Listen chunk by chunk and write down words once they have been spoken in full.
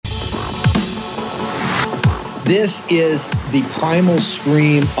This is the primal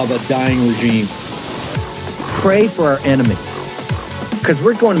scream of a dying regime. Pray for our enemies, because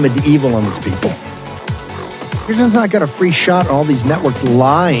we're going medieval on these people. You're just not got a free shot on all these networks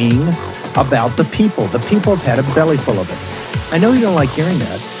lying about the people. The people have had a belly full of it. I know you don't like hearing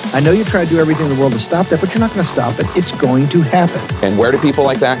that. I know you try to do everything in the world to stop that, but you're not going to stop it. It's going to happen. And where do people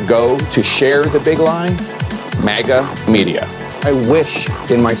like that go to share the big lie? MAGA media. I wish,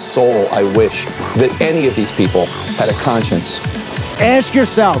 in my soul, I wish that any of these people had a conscience. Ask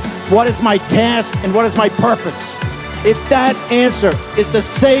yourself, what is my task and what is my purpose? If that answer is to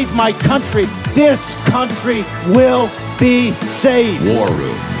save my country, this country will be saved. War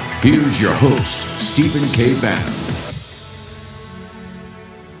Room. Here's your host, Stephen K. Bannon.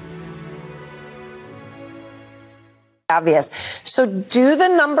 Obvious. So do the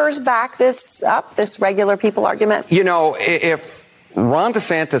numbers back this up, this regular people argument? You know, if Ron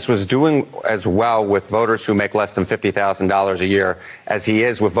DeSantis was doing as well with voters who make less than $50,000 a year as he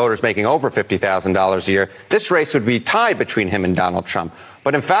is with voters making over $50,000 a year, this race would be tied between him and Donald Trump.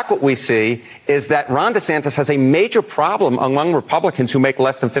 But in fact, what we see is that Ron DeSantis has a major problem among Republicans who make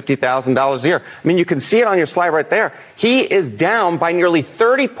less than $50,000 a year. I mean, you can see it on your slide right there. He is down by nearly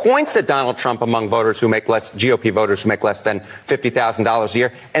 30 points to Donald Trump among voters who make less, GOP voters who make less than $50,000 a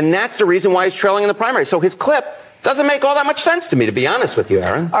year. And that's the reason why he's trailing in the primary. So his clip doesn't make all that much sense to me, to be honest with you,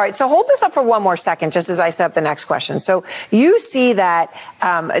 Aaron. All right, so hold this up for one more second, just as I set up the next question. So you see that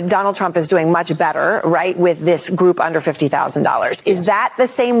Donald Trump is doing much better, right, with this group under $50,000. Is that the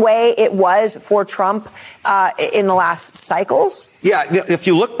same way it was for Trump in the last cycles? Yeah, if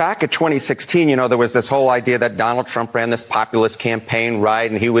you look back at 2016, you know, there was this whole idea that Donald Trump ran this populist campaign, right,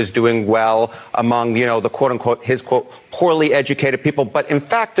 and he was doing well among, you know, the quote-unquote, his quote, poorly educated people. But in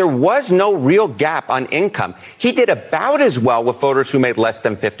fact, there was no real gap on income. He did about as well with voters who made less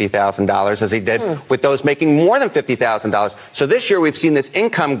than $50,000 as he did with those making more than $50,000. So this year we've seen this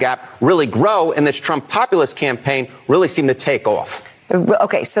income gap really grow, and this Trump populist campaign really seem to take off.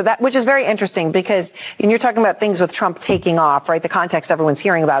 Okay, so that, which is very interesting because you're talking about things with Trump taking off, right? The context everyone's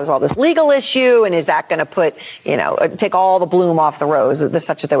hearing about is all this legal issue, and is that going to put, you know, take all the bloom off the rose,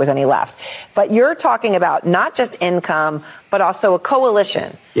 such that there was any left. But you're talking about not just income, but also a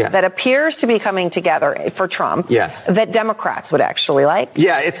coalition that appears to be coming together for Trump that Democrats would actually like.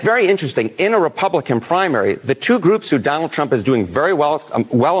 Yeah, it's very interesting. In a Republican primary, the two groups who Donald Trump is doing very well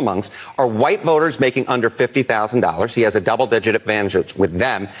amongst are white voters making under $50,000. He has a double-digit advantage with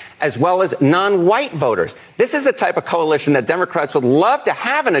them, as well as non-white voters. This is the type of coalition that Democrats would love to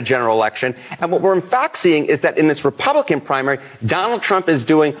have in a general election. And what we're in fact seeing is that in this Republican primary, Donald Trump is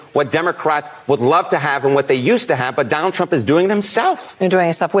doing what Democrats would love to have and what they used to have, but Donald Trump is doing it himself. They're doing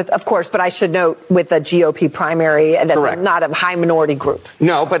himself with, of course, but I should note with the GOP primary, that's not a high minority group.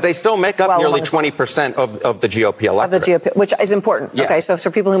 No, but they still make up nearly 20% of the GOP electorate. Of the GOP, which is important. Yes. Okay, so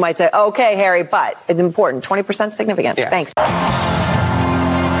for people who might say, okay, Harry, but it's important. 20% significant. Yes. Thanks.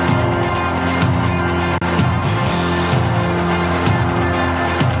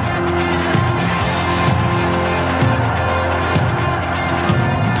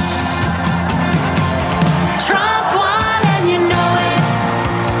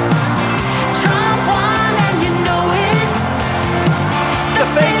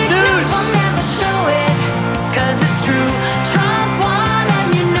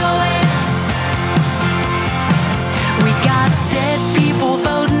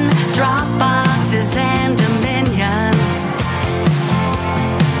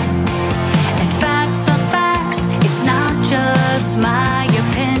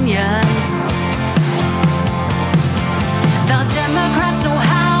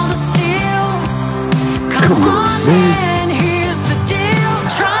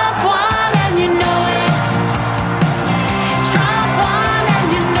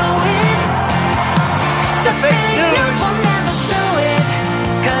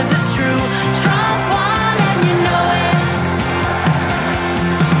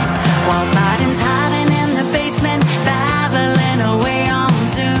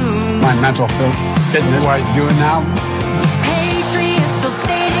 Mental fitness. What he's doing now. Patriots fill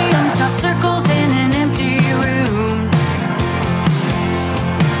stadiums, not circles in an empty room.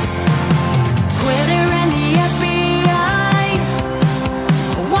 Twitter and the FBI,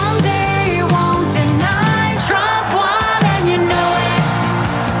 one day won't deny. Trump won and you know it.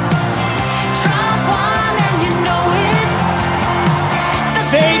 Trump won and you know it. The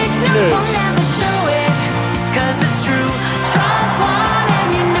fake news will never show it, 'cause it's true. Trump won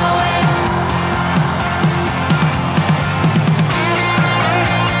and you know it.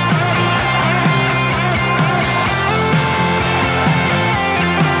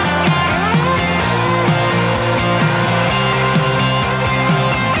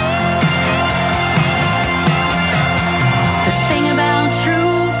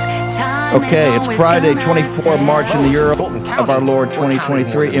 Okay, it's Friday, 24 March in the year of our Lord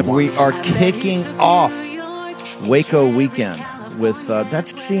 2023, and we are kicking off Waco weekend with,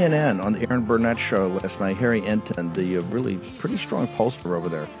 that's CNN on the Aaron Burnett show last night. Harry Enton, the really pretty strong pollster over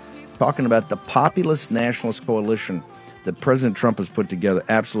there, talking about the populist nationalist coalition that President Trump has put together,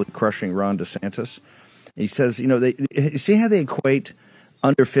 absolutely crushing Ron DeSantis. He says, you know, see how they equate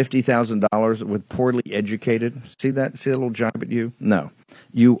under $50,000 with poorly educated? See that? See that little jibe at you? No.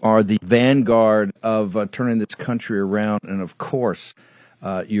 You are the vanguard of turning this country around, and of course,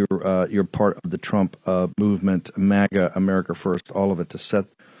 you're part of the Trump movement, MAGA, America First, all of it to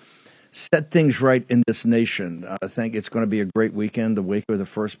set things right in this nation. I think it's going to be a great weekend. The Waco, the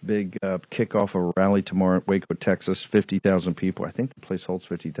first big kickoff of a rally tomorrow at Waco, Texas, 50,000 people. I think the place holds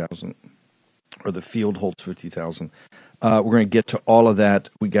 50,000, or the field holds 50,000. We're going to get to all of that.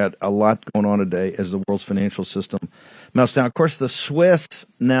 We got a lot going on today as the world's financial system melts down. Of course, the Swiss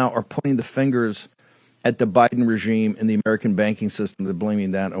now are pointing the fingers at the Biden regime and the American banking system. They're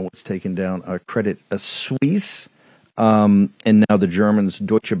blaming that on what's taken down Credit Suisse. And now the Germans,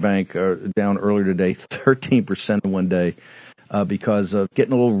 Deutsche Bank, are down earlier today, 13% in one day, because of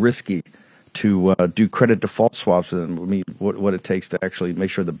getting a little risky to do credit default swaps. And I mean, what it takes to actually make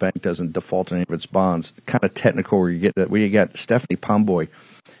sure the bank doesn't default on any of its bonds. Kind of technical where you get that. We got Stephanie Pomboy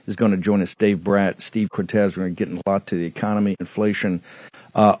is going to join us, Dave Bratt, Steve Cortez. We're going to get a lot to the economy, inflation,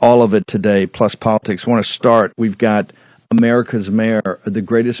 all of it today, plus politics. I want to start. We've got America's mayor, the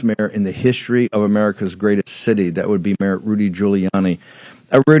greatest mayor in the history of America's greatest city. That would be Mayor Rudy Giuliani.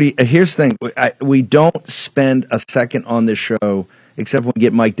 Rudy, here's the thing. We don't spend a second on this show, except when we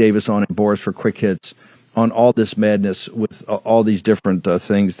get Mike Davis on and Boris for quick hits, on all this madness with all these different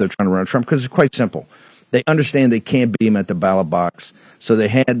things they're trying to run on Trump, because it's quite simple. They understand they can't beat him at the ballot box, so they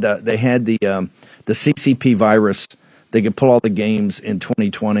had the CCP virus. They could pull all the games in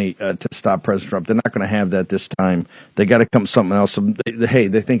 2020 to stop President Trump. They're not going to have that this time. They got to come something else. So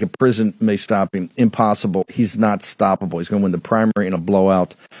they think a prison may stop him. Impossible. He's not stoppable. He's going to win the primary in a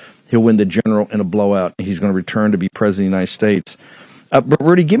blowout. He'll win the general in a blowout. And he's going to return to be president of the United States. But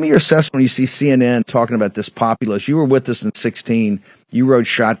Rudy, give me your assessment when you see CNN talking about this populace. You were with us in 2016. You rode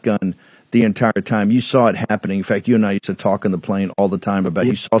shotgun the entire time. You saw it happening. In fact, you and I used to talk on the plane all the time about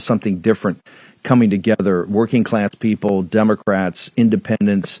you saw something different coming together, working class people, Democrats,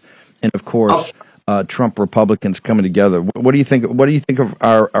 independents, and of course, Trump Republicans coming together. What do you think? What do you think of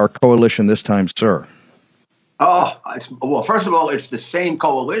our coalition this time, sir? Well, first of all, it's the same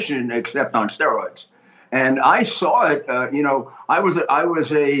coalition except on steroids. And I saw it. I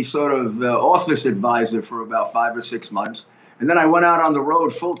was a sort of office advisor for about 5 or 6 months, and then I went out on the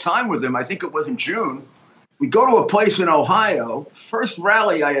road full time with him. I think it was in June. We go to a place in Ohio. First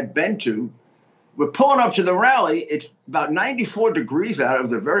rally I had been to. We're pulling up to the rally. It's about 94 degrees out. It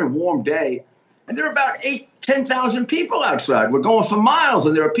was a very warm day, and there are about 10,000 people outside. We're going for miles,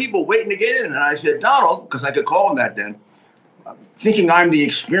 and there are people waiting to get in. And I said, Donald, because I could call him that then, thinking I'm the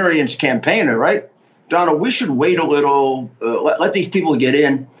experienced campaigner, right? Donald, we should wait a little, let these people get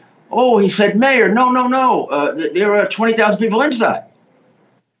in. Oh, he said, Mayor, no. There are 20,000 people inside.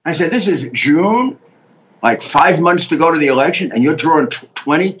 I said, this is June, like 5 months to go to the election, and you're drawing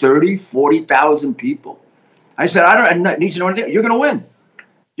 20, 30, 40,000 people. I said, I don't need to know anything. You're going to win.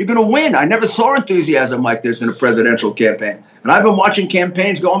 You're going to win. I never saw enthusiasm like this in a presidential campaign. And I've been watching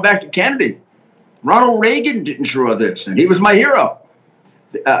campaigns going back to Kennedy. Ronald Reagan didn't draw this, and he was my hero.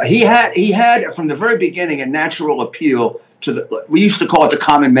 He had from the very beginning a natural appeal to we used to call it the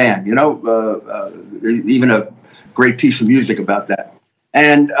common man, even a great piece of music about that.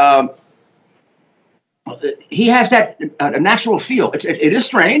 And he has that a natural feel. It is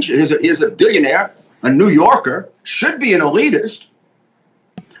strange. He's a billionaire, a New Yorker, should be an elitist.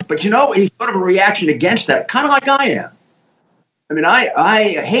 But, he's sort of a reaction against that, kind of like I am. I mean,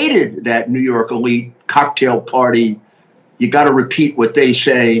 I hated that New York elite cocktail party. You got to repeat what they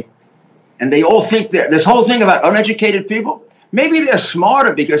say. And they all think that this whole thing about uneducated people, maybe they're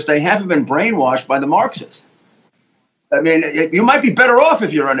smarter because they haven't been brainwashed by the Marxists. I mean, you might be better off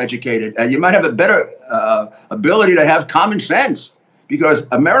if you're uneducated, and you might have a better ability to have common sense, because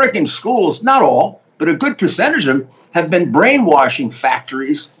American schools, not all, but a good percentage of them, have been brainwashing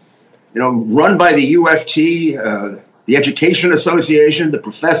factories, run by the UFT, the Education Association, the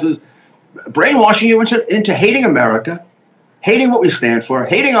professors, brainwashing you into hating America, hating what we stand for,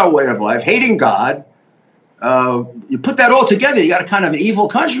 hating our way of life, hating God. You put that all together, you got a kind of evil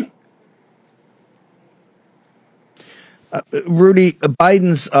country. Rudy,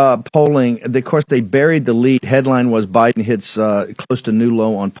 Biden's polling, of course, they buried the lead. Headline was Biden hits close to new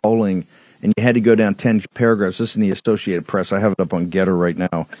low on polling, and you had to go down 10 paragraphs. This is in the Associated Press. I have it up on Getter right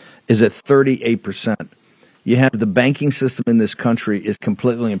now. is at 38%. You have the banking system in this country is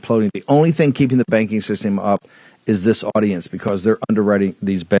completely imploding. The only thing keeping the banking system up is this audience because they're underwriting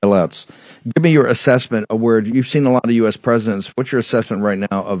these bailouts. Give me your assessment of where you've seen a lot of U.S. presidents. What's your assessment right now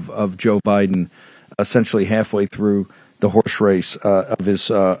of Joe Biden, essentially halfway through the horse race of his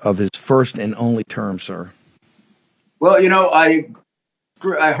first and only term, sir? Well,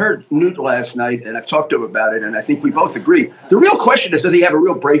 I heard Newt last night, and I've talked to him about it, and I think we both agree. The real question is, does he have a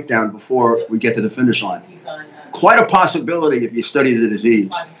real breakdown before we get to the finish line? Quite a possibility if you study the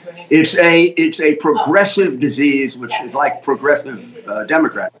disease. It's a progressive disease, which is like progressive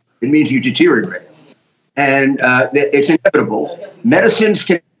Democrat. It means you deteriorate. And it's inevitable. Medicines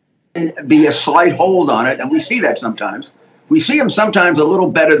can be a slight hold on it, and we see that sometimes. We see him sometimes a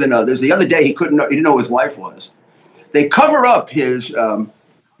little better than others. The other day, he didn't know who his wife was. They cover up his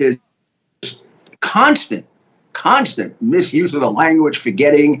constant misuse of the language,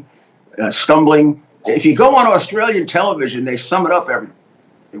 forgetting, stumbling. If you go on Australian television, they sum it up every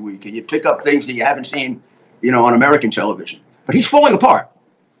week, and you pick up things that you haven't seen, on American television. But he's falling apart.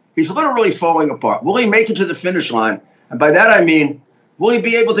 He's literally falling apart. Will he make it to the finish line? And by that I mean, will he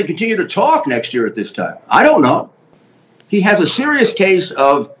be able to continue to talk next year at this time? I don't know. He has a serious case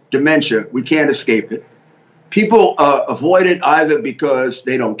of dementia. We can't escape it. People avoid it either because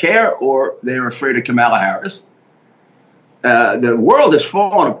they don't care or they're afraid of Kamala Harris. The world is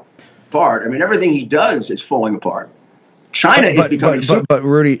falling apart. I mean, everything he does is falling apart. China is becoming. But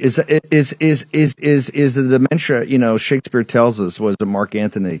Rudy, is the dementia? Shakespeare tells us, was it Mark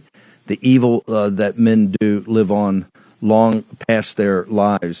Antony, the evil that men do live on long past their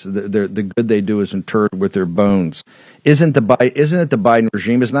lives. The good they do is interred with their bones. Isn't it the Biden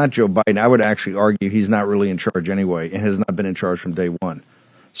regime? It's not Joe Biden. I would actually argue he's not really in charge anyway, and has not been in charge from day one,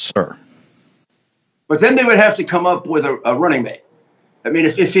 sir. But then they would have to come up with a running mate. I mean,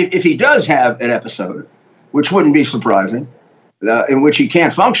 if he does have an episode, which wouldn't be surprising, in which he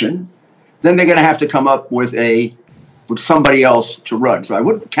can't function, then they're going to have to come up with somebody else to run. So I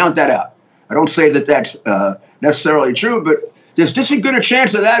wouldn't count that out. I don't say that that's necessarily true, but there's just as good a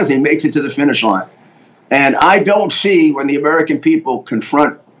chance of that if he makes it to the finish line. And I don't see when the American people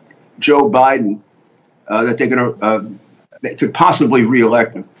confront Joe Biden that they could possibly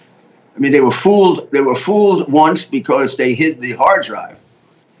reelect him. I mean, they were fooled. They were fooled once because they hid the hard drive.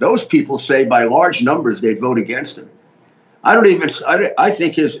 Those people say by large numbers they'd vote against him. I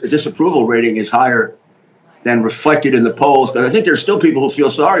think his disapproval rating is higher than reflected in the polls, but I think there's still people who feel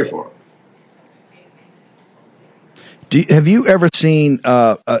sorry for him. Have you ever seen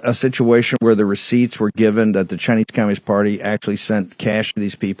a situation where the receipts were given that the Chinese Communist Party actually sent cash to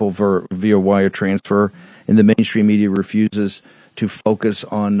these people via wire transfer, and the mainstream media refuses to focus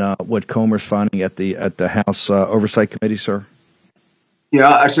on what Comer's finding at the House Oversight Committee, sir?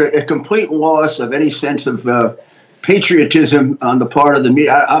 Yeah, it's a complete loss of any sense of patriotism on the part of the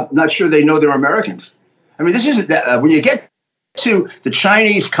media. I'm not sure they know they're Americans. I mean, this isn't that. When you get to the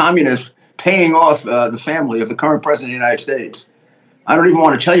Chinese communists paying off the family of the current president of the United States, I don't even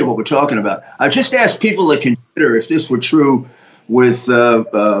want to tell you what we're talking about. I just asked people to consider if this were true with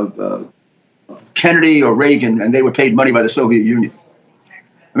Kennedy or Reagan, and they were paid money by the Soviet Union.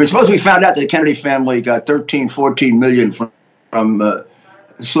 I mean, suppose we found out that the Kennedy family got 13, 14 million from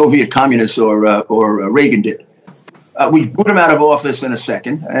Soviet communists or Reagan did. We'd put him out of office in a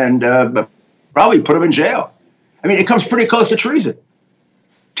second and probably put him in jail. I mean, it comes pretty close to treason.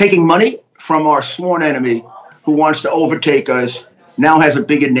 Taking money from our sworn enemy who wants to overtake us, now has a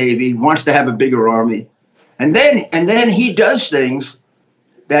bigger navy, wants to have a bigger army. And then he does things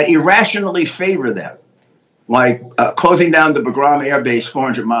that irrationally favor them, like closing down the Bagram Air Base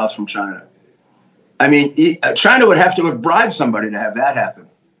 400 miles from China. I mean, China would have to have bribed somebody to have that happen.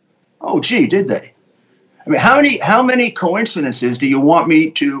 Oh, gee, did they? I mean, how many coincidences do you want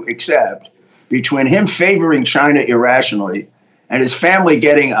me to accept between him favoring China irrationally and his family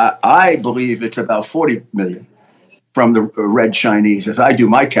getting, I believe it's about 40 million from the Red Chinese, as I do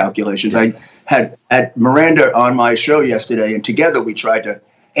my calculations. I had Miranda on my show yesterday, and together we tried to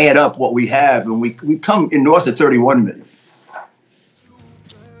add up what we have, and we come in north of 31 million.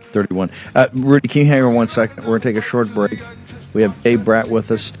 31. Rudy, can you hang on 1 second? We're going to take a short break. We have Dave Bratt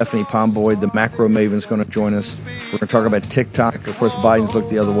with us, Stephanie Pomboy, the macro maven, is going to join us. We're going to talk about TikTok. Of course, Biden's looked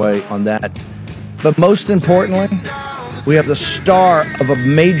the other way on that. But most importantly, we have the star of a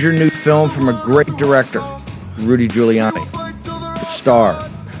major new film from a great director, Rudy Giuliani. The star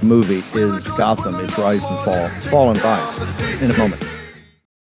movie is Gotham, It's Rise and Fall. It's Fall and Rise in a moment.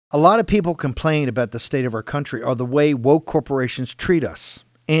 A lot of people complain about the state of our country or the way woke corporations treat us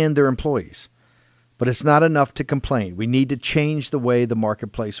and their employees. But it's not enough to complain. We need to change the way the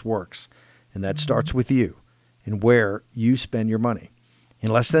marketplace works. And that starts with you and where you spend your money.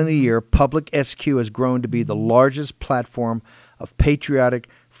 In less than a year, Public SQ has grown to be the largest platform of patriotic,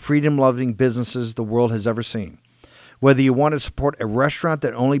 freedom-loving businesses the world has ever seen. Whether you want to support a restaurant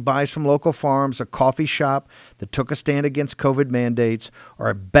that only buys from local farms, a coffee shop that took a stand against COVID mandates, or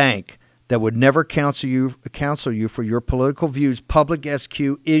a bank that would never counsel you for your political views, Public SQ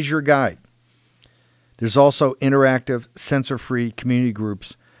is your guide. There's also interactive, censor-free community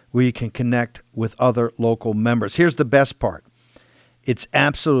groups where you can connect with other local members. Here's the best part. It's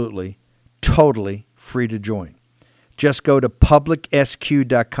absolutely, totally free to join. Just go to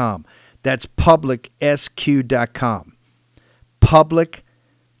publicsq.com. That's publicsq.com. Public,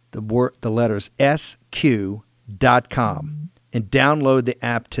 the letters sq.com, and download the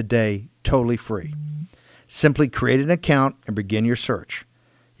app today, totally free. Simply create an account and begin your search.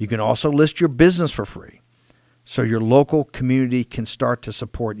 You can also list your business for free, so your local community can start to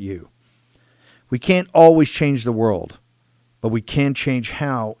support you. We can't always change the world, but we can change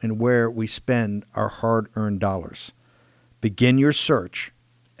how and where we spend our hard-earned dollars. Begin your search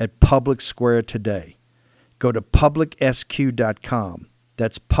at Public Square today. Go to publicsq.com.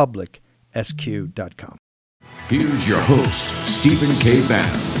 That's publicsq.com. Here's your host, Stephen K.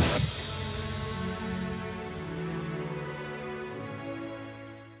 Bannon.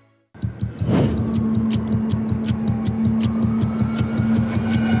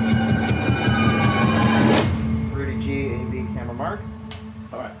 Rudy G, AB, camera mark.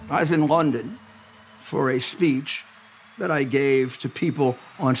 All right. I was in London for a speech that I gave to people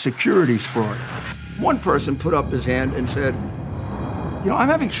on securities fraud. One person put up his hand and said, I'm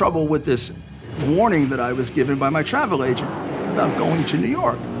having trouble with this warning that I was given by my travel agent about going to New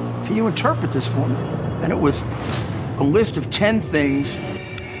York. Can you interpret this for me? And it was a list of 10 things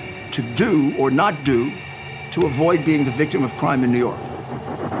to do or not do to avoid being the victim of crime in New York.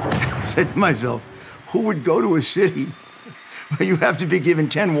 I said to myself, who would go to a city where you have to be given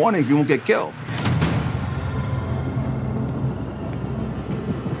 10 warnings you won't get killed?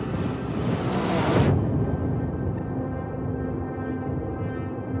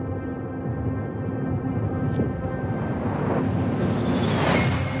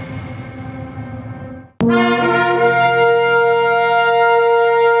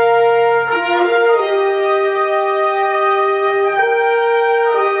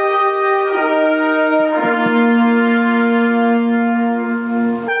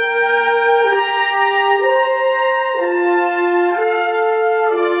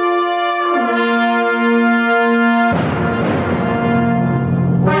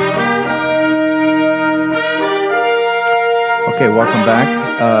 Welcome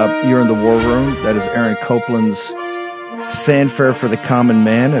back. You're in the War Room. That is Aaron Copland's Fanfare for the Common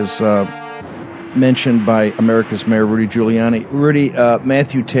Man, as mentioned by America's Mayor Rudy Giuliani. Rudy,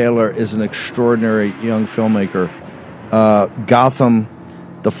 Matthew Taylor is an extraordinary young filmmaker. Gotham,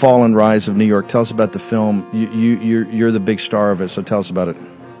 The Fall and Rise of New York. Tell us about the film. You're the big star of it, so tell us about it.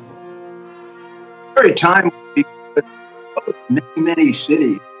 Very timely. Many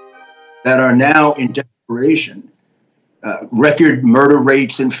cities that are now in desperation. Record murder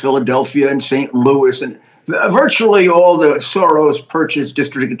rates in Philadelphia and St. Louis and virtually all the Soros-purchased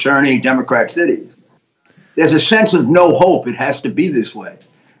district attorney Democrat cities. There's a sense of no hope. It has to be this way.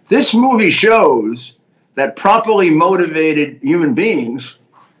 This movie shows that properly motivated human beings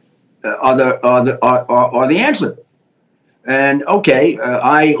are the answer. And okay,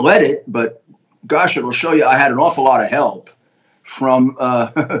 I led it, but gosh, it'll show you I had an awful lot of help from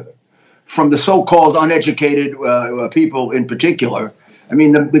from the so-called uneducated people in particular. I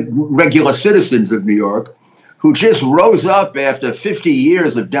mean, the regular citizens of New York who just rose up after 50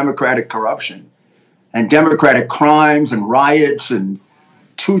 years of Democratic corruption and Democratic crimes and riots and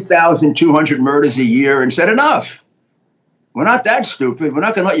 2,200 murders a year and said, enough. We're not that stupid. We're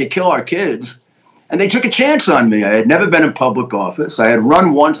not going to let you kill our kids. And they took a chance on me. I had never been in public office. I had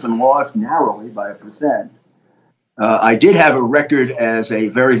run once and lost narrowly by 1%. I did have a record as a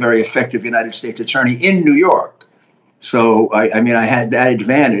very, very effective United States attorney in New York. So, I had that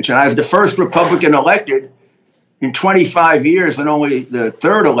advantage. And I was the first Republican elected in 25 years and only the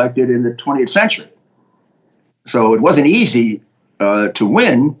third elected in the 20th century. So it wasn't easy to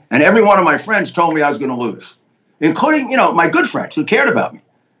win. And every one of my friends told me I was going to lose, including, my good friends who cared about me.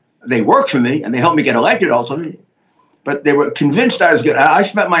 They worked for me and they helped me get elected ultimately. But they were convinced I was good. I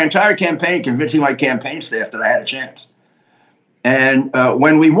spent my entire campaign convincing my campaign staff that I had a chance. And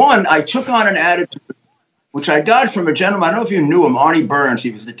when we won, I took on an attitude, which I got from a gentleman. I don't know if you knew him, Arnie Burns. He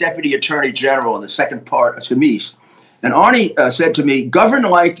was the Deputy Attorney General in the second part of Tamis. And Arnie said to me, govern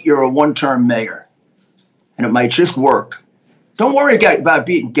like you're a one-term mayor. and it might just work. Don't worry about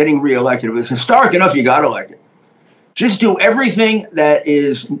getting reelected. If it's historic enough, you got to like it. Just do everything that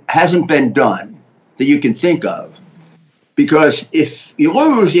hasn't been done that you can think of. Because if you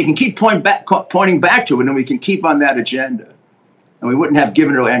lose, you can keep pointing back to it, and we can keep on that agenda. And we wouldn't have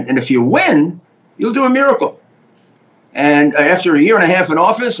given it. And if you win, you'll do a miracle. And after a year and a half in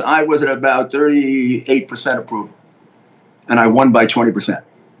office, I was at about 38% approval. And I won by 20%.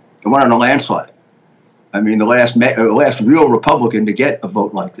 I won on a landslide. I mean, the last real Republican to get a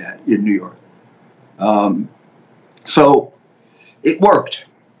vote like that in New York. So it worked.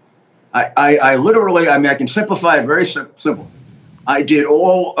 I literally, I can simplify it very simple. I did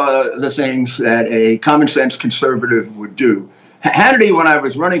all the things that a common sense conservative would do. Hannity, when I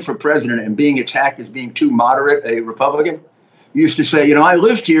was running for president and being attacked as being too moderate, a Republican, used to say, I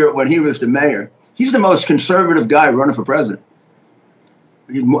lived here when he was the mayor. He's the most conservative guy running for president.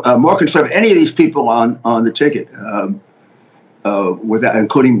 He's more conservative than any of these people on the ticket,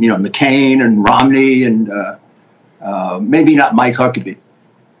 including McCain and Romney and maybe not Mike Huckabee.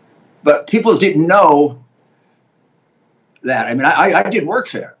 But people didn't know that. I mean, I did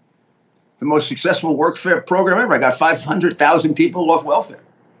workfare, the most successful workfare program ever. I got 500,000 people off welfare.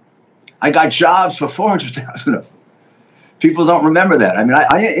 I got jobs for 400,000 of them. People don't remember that. I mean,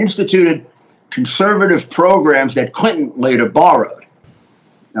 I instituted conservative programs that Clinton later borrowed.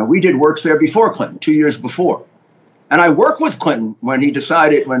 Now, we did workfare before Clinton, 2 years before. And I worked with Clinton when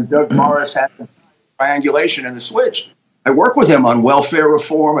Doug Morris had the triangulation and the switch. I worked with him on welfare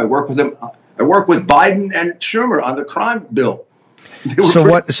reform. I worked with Biden and Schumer on the crime bill.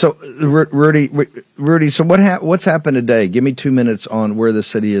 Rudy, so what's happened today? Give me 2 minutes on where the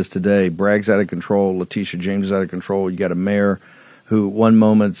city is today. Bragg's out of control. Letitia James is out of control. You got a mayor who one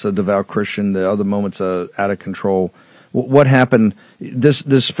moment's a devout Christian, the other moment's out of control. What happened?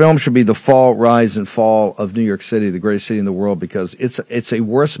 This film should be the rise and fall of New York City, the greatest city in the world, because it's a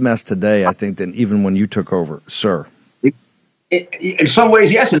worse mess today, I think, than even when you took over, sir. In some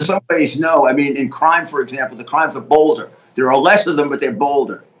ways, yes. In some ways, no. I mean, in crime, for example, the crimes are bolder. There are less of them, but they're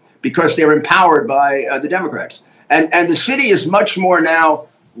bolder because they're empowered by the Democrats. And the city is much more now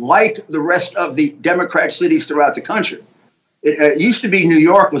like the rest of the Democrat cities throughout the country. It used to be New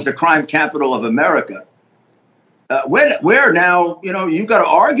York was the crime capital of America. Where now, you've got to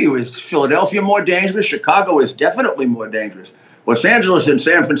argue, is Philadelphia more dangerous? Chicago is definitely more dangerous. Los Angeles and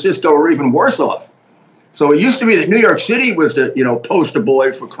San Francisco are even worse off. So it used to be that New York City was the, poster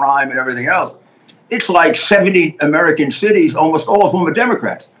boy for crime and everything else. It's like 70 American cities, almost all of whom are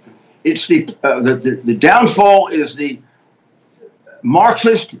Democrats. It's the downfall is the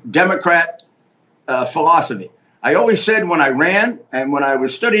Marxist Democrat philosophy. I always said when I ran and when I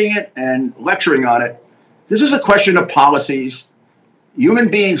was studying it and lecturing on it, this is a question of policies. Human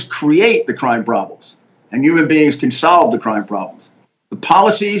beings create the crime problems, and human beings can solve the crime problems. The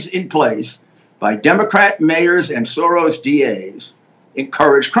policies in place by Democrat mayors and Soros DAs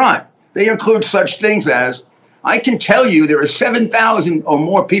encourage crime. They include such things as, I can tell you there are 7,000 or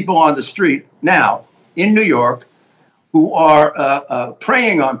more people on the street now in New York who are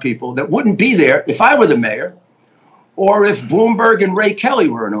preying on people that wouldn't be there if I were the mayor or if Bloomberg and Ray Kelly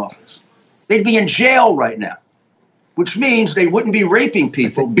were in office. They'd be in jail right now, which means they wouldn't be raping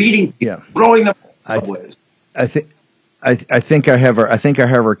people, beating people, throwing them away. I think I have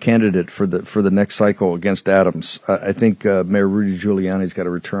our candidate for the next cycle against Adams. I think Mayor Rudy Giuliani's got to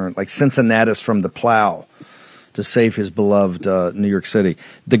return, like Cincinnatus from the plow, to save his beloved New York City.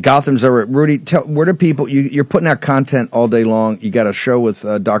 The Gotham's over. Rudy, where do people? You're putting out content all day long. You got a show with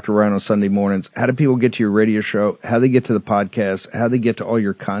Dr. Ryan on Sunday mornings. How do people get to your radio show? How do they get to the podcast? How do they get to all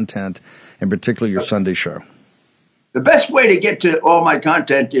your content, and particularly your Sunday show? The best way to get to all my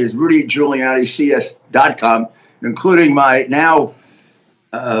content is rudygiulianics.com. Including my now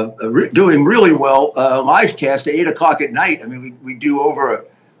doing really well live cast at 8 o'clock at night. I mean, we do over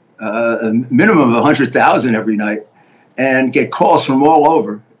a minimum of 100,000 every night and get calls from all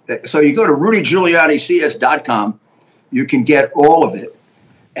over. So you go to rudygiulianics.com, you can get all of it.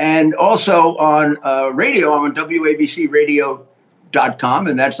 And also on radio, I'm on WABCradio.com,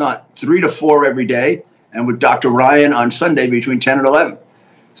 and that's on 3 to 4 every day, and with Dr. Ryan on Sunday between 10 and 11.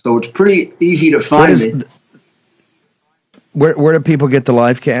 So it's pretty easy to find me. Where do people get the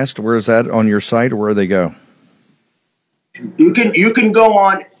live cast? Where is that, on your site, or where do they go? You can go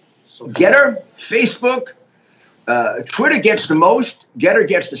on Getter, Facebook, Twitter gets the most, Getter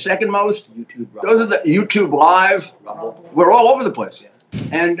gets the second most. Those are the YouTube Live. We're all over the place.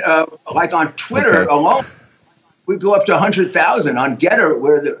 And like on Twitter alone, we go up to 100,000. On Getter,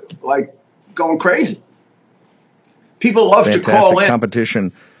 we're going crazy. People love to call in.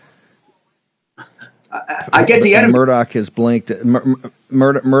 Competition. I get the enemy. Murdoch has blinked.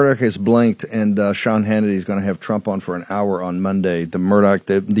 Murdoch has blinked, and Sean Hannity is going to have Trump on for an hour on Monday. The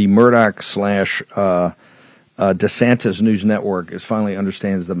Murdoch slash DeSantis News Network finally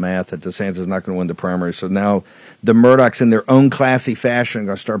understands the math that DeSantis is not going to win the primary. So now the Murdochs, in their own classy fashion, are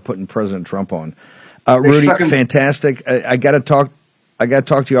going to start putting President Trump on. Rudy, fantastic. I got to talk to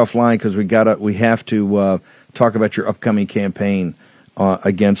you offline because we have to talk about your upcoming campaign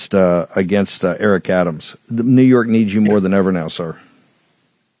against Eric Adams. New York needs you more than ever now, sir.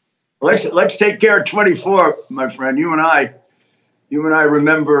 Let's take care of 24, my friend. You and I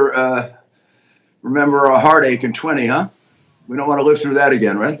remember our heartache in 20, huh? We don't want to live through that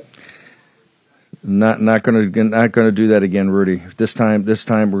again, right? Not going to do that again, Rudy. This time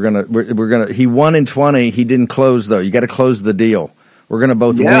we're gonna. He won in 20. He didn't close though. You got to close the deal. We're going to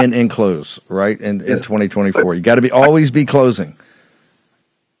both win and close, right? In 2024, you got to always be closing.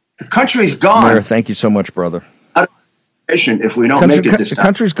 The country's gone. Mayor, thank you so much, brother. If we don't make it this time. The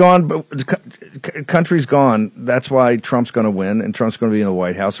country's gone, but the country's gone. That's why Trump's going to win, and Trump's going to be in the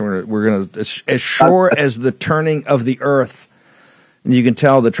White House. And we're going to, as sure as the turning of the earth, and you can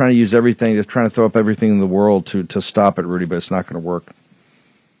tell they're trying to use everything. They're trying to throw up everything in the world to stop it, Rudy, but it's not going to work.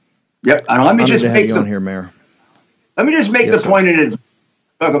 Yep. And let me just make on here, Mayor. Let me just make the point and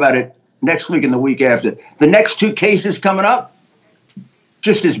talk about it next week and the week after. The next two cases coming up,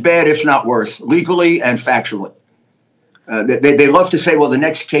 just as bad, if not worse, legally and factually. They love to say, well, the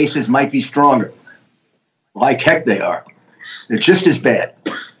next cases might be stronger. Like heck they are. They're just as bad.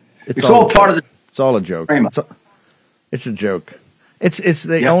 It's all part of the... It's all a joke. It's a joke.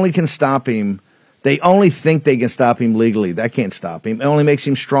 They only can stop him. They only think they can stop him legally. That can't stop him. It only makes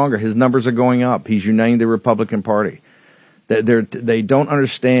him stronger. His numbers are going up. He's uniting the Republican Party. They don't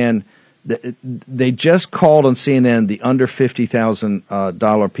understand... They just called on CNN the under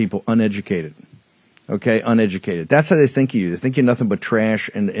 $50,000 people uneducated. Okay, uneducated. That's how they think of you. They think you're nothing but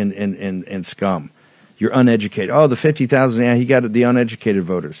trash and scum. You're uneducated. Oh, the 50,000, yeah, he got the uneducated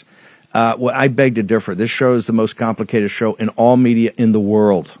voters. Well, I beg to differ. This show is the most complicated show in all media in the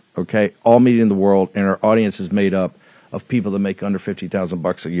world. Okay, all media in the world, and our audience is made up of people that make under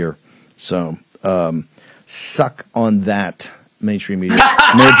 $50,000 a year. So, suck on that, mainstream media.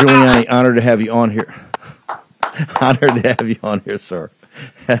 Mayor Giuliani, honored to have you on here. Honored to have you on here, sir.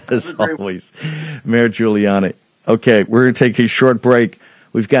 As always, Mayor Giuliani. Okay, we're going to take a short break.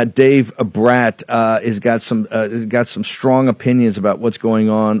 We've got Dave Bratt. Has got some strong opinions about what's going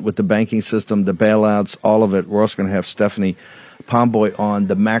on with the banking system, the bailouts, all of it. We're also going to have Stephanie Pomboy on,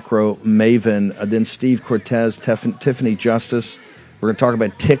 the macro maven. Then Steve Cortez, Tiffany Justice. We're going to talk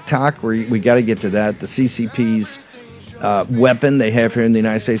about TikTok. We got to get to that. The CCP's weapon they have here in the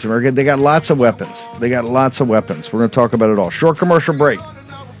United States of America. They got lots of weapons. We're going to talk about it all. Short commercial break.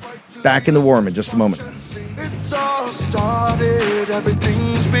 Back in the war room in just a moment. It's all started,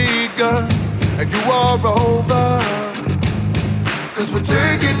 everything's begun, and you are over. 'Cause we're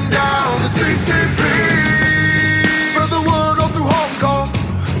taking down the CCP. Spread the word all through Hong Kong.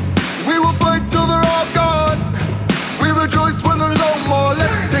 We will fight till they're all gone. We rejoice when there's no more.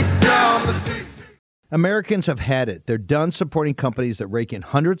 Let's take down the CCP. Americans have had it. They're done supporting companies that rake in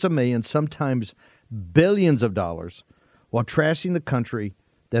hundreds of millions, sometimes billions of dollars, while trashing the country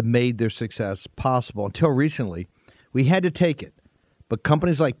that made their success possible. Until recently, we had to take it. But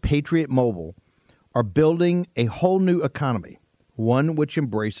companies like Patriot Mobile are building a whole new economy, one which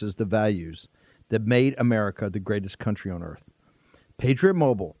embraces the values that made America the greatest country on earth. Patriot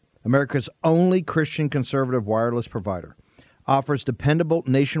Mobile, America's only Christian conservative wireless provider, offers dependable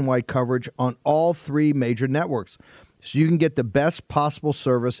nationwide coverage on all three major networks, so you can get the best possible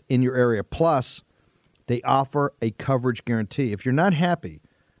service in your area. Plus, they offer a coverage guarantee. If you're not happy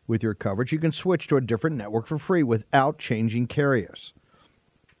with your coverage, you can switch to a different network for free without changing carriers.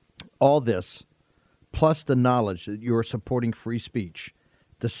 All this, plus the knowledge that you are supporting free speech,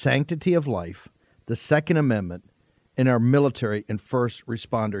 the sanctity of life, the Second Amendment, and our military and first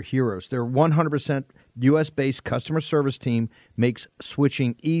responder heroes. Their 100% U.S.-based customer service team makes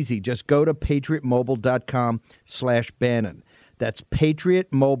switching easy. Just go to patriotmobile.com/Bannon. That's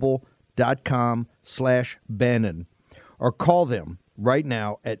patriotmobile.com/Bannon. Or call them right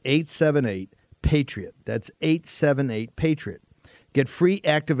now at 878-PATRIOT. That's 878-PATRIOT. Get free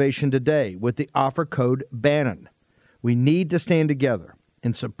activation today with the offer code Bannon. We need to stand together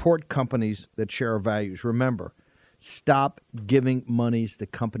and support companies that share our values. Remember, stop giving monies to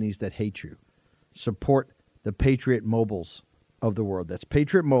companies that hate you. Support the Patriot Mobiles of the world. That's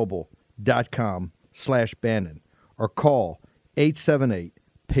patriotmobile.com/Bannon. Or call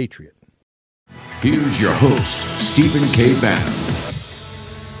 878-PATRIOT. Here's your host, Stephen K. Bannon.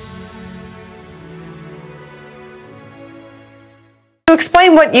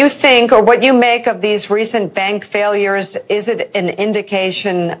 Explain what you think or what you make of these recent bank failures. Is it an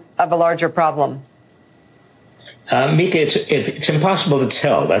indication of a larger problem? Mika, it's impossible to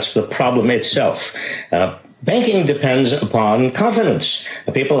tell. That's the problem itself. Banking depends upon confidence.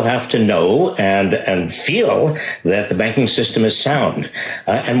 People have to know and feel that the banking system is sound.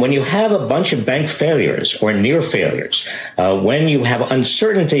 And when you have a bunch of bank failures or near failures, when you have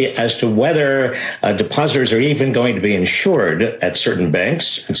uncertainty as to whether depositors are even going to be insured at certain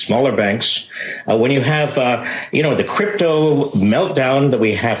banks and smaller banks, when you have, the crypto meltdown that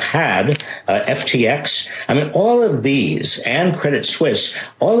we have had, FTX, I mean, all of these and Credit Suisse,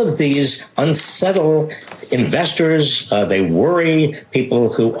 all of these unsettle investors, they worry people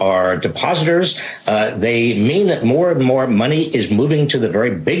who are depositors. They mean that more and more money is moving to the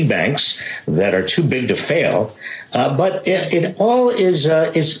very big banks that are too big to fail. But it all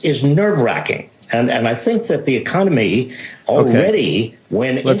is nerve-wracking. And I think that the economy already,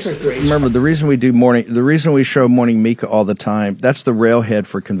 when interest rates... Remember, the reason we show Morning Mika all the time, that's the railhead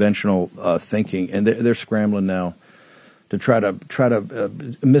for conventional thinking. And they're scrambling now to try to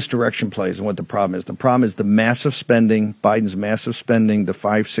misdirection plays and what the problem is. The problem is the massive spending, Biden's massive spending, the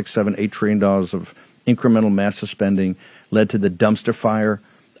 $5, $6, $7, $8 trillion of incremental massive spending led to the dumpster fire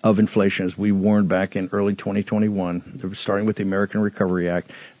of inflation, as we warned back in early 2021, starting with the American Recovery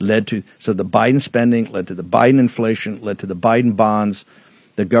Act, so the Biden spending led to the Biden inflation, led to the Biden bonds.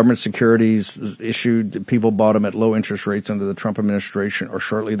 The government securities issued, people bought them at low interest rates under the Trump administration or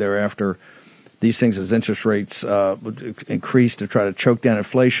shortly thereafter. These things, as interest rates increased to try to choke down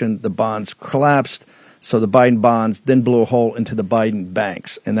inflation, the bonds collapsed. So the Biden bonds then blew a hole into the Biden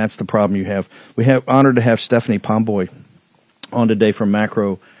banks, and that's the problem you have. We have honored to have Stephanie Pomboy on today from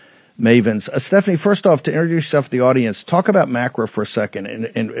Macro Mavens. Stephanie, first off, to introduce yourself to the audience, talk about macro for a second.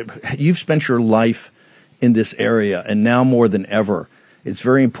 And you've spent your life in this area, and now more than ever, it's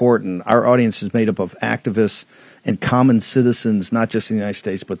very important. Our audience is made up of activists and common citizens, not just in the United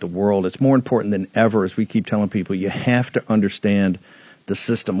States, but the world. It's more important than ever, as we keep telling people, you have to understand the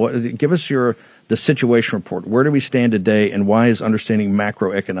system. Give us the situation report. Where do we stand today, and why is understanding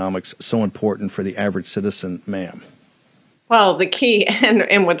macroeconomics so important for the average citizen, ma'am? Well, the key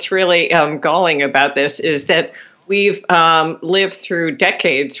and what's really galling about this is that we've lived through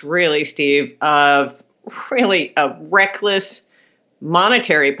decades, really, Steve, of really a reckless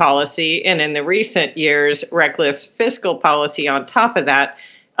monetary policy, and in the recent years, reckless fiscal policy on top of that.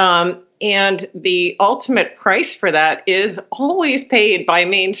 And the ultimate price for that is always paid by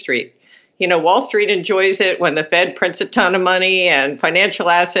Mainstreet. Wall Street enjoys it when the Fed prints a ton of money and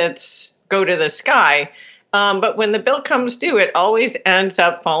financial assets go to the sky. But when the bill comes due, it always ends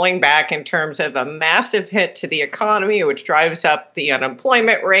up falling back in terms of a massive hit to the economy, which drives up the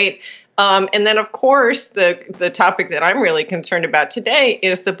unemployment rate. And then, of course, the topic that I'm really concerned about today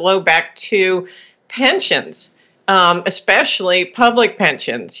is the blowback to pensions, especially public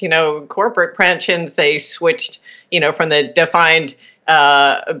pensions. Corporate pensions, they switched, from the defined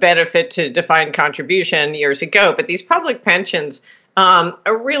benefit to defined contribution years ago. But these public pensions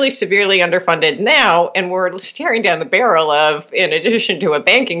are really severely underfunded now, and we're staring down the barrel of, in addition to a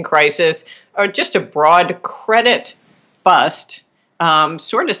banking crisis, or just a broad credit bust.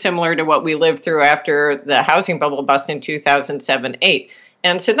 Sort of similar to what we lived through after the housing bubble bust in 2007-8.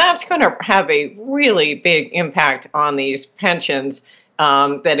 And so that's going to have a really big impact on these pensions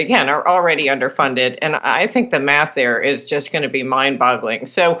that, again, are already underfunded. And I think the math there is just going to be mind-boggling.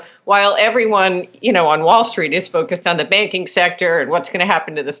 So while everyone, on Wall Street is focused on the banking sector and what's going to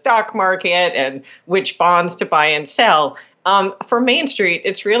happen to the stock market and which bonds to buy and sell, for Mainstreet,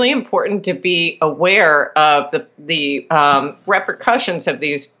 it's really important to be aware of the repercussions of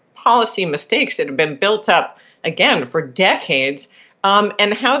these policy mistakes that have been built up, again, for decades,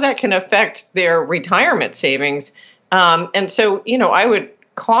 and how that can affect their retirement savings. And so, I would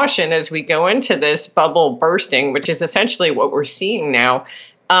caution as we go into this bubble bursting, which is essentially what we're seeing now,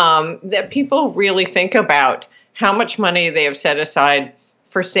 that people really think about how much money they have set aside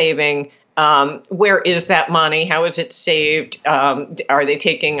for saving. Where is that money? How is it saved? Are they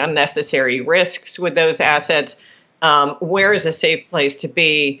taking unnecessary risks with those assets? Where is a safe place to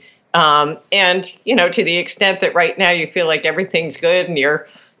be? And, to the extent that right now you feel like everything's good and you're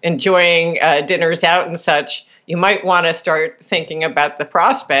enjoying dinners out and such, you might want to start thinking about the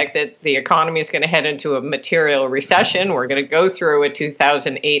prospect that the economy is going to head into a material recession. We're going to go through a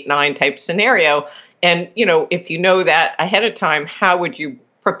 2008-9 type scenario. And, if you know that ahead of time, how would you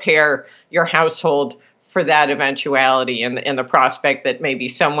prepare your household for that eventuality and the prospect that maybe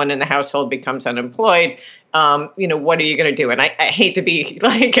someone in the household becomes unemployed. What are you going to do? And I hate to be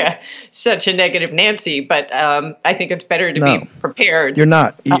like such a negative Nancy, but I think it's better to be prepared. You're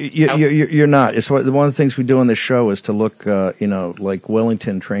not. You're not. It's one of the things we do on this show is to look, like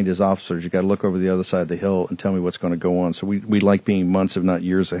Wellington trained his officers. You got to look over the other side of the hill and tell me what's going to go on. So we like being months, if not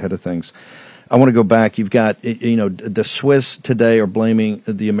years, ahead of things. I want to go back. You've got, the Swiss today are blaming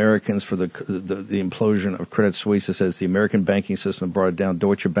the Americans for the implosion of Credit Suisse. It says the American banking system brought it down.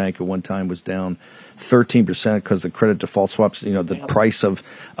 Deutsche Bank at one time was down 13% because the credit default swaps, the price of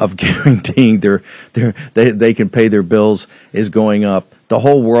guaranteeing they can pay their bills is going up. The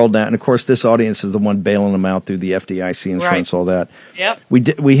whole world now, and of course, this audience is the one bailing them out through the FDIC insurance, all that. Yep.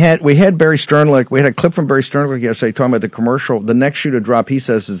 We had Barry Sternlicht. We had a clip from Barry Sternlicht yesterday talking about the commercial. The next shoe to drop, he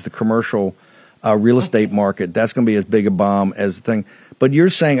says, is the commercial real estate market. That's going to be as big a bomb as the thing. But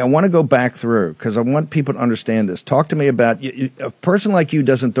you're saying, I want to go back through because I want people to understand this. Talk to me about a person like you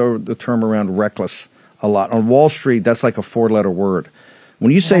doesn't throw the term around reckless a lot. On Wall Street, that's like a 4-letter word.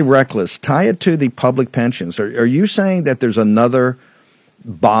 When you say reckless, tie it to the public pensions. Are you saying that there's another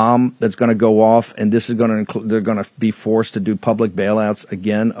bomb that's going to go off, and this is going to include, they're going to be forced to do public bailouts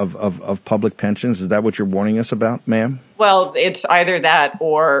again of public pensions? Is that what you're warning us about, ma'am? Well, it's either that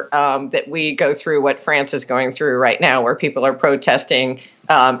or that we go through what France is going through right now, where people are protesting,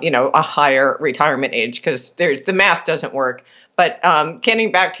 a higher retirement age because the math doesn't work. But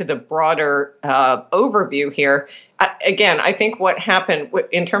getting back to the broader overview here, I think what happened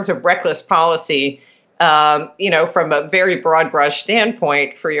in terms of reckless policy, from a very broad brush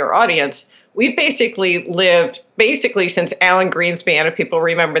standpoint for your audience, we've basically lived since Alan Greenspan, if people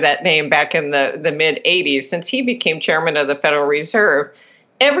remember that name back in the mid 80s, since he became chairman of the Federal Reserve,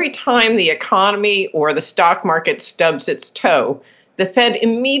 every time the economy or the stock market stubs its toe, the Fed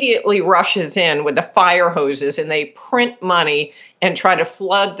immediately rushes in with the fire hoses and they print money and try to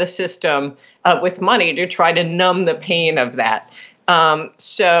flood the system with money to try to numb the pain of that.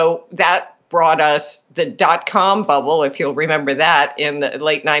 So that brought us the dot-com bubble, if you'll remember that, in the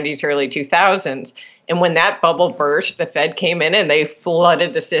late 90s, early 2000s. And when that bubble burst, the Fed came in and they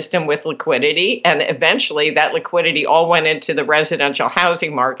flooded the system with liquidity. And eventually that liquidity all went into the residential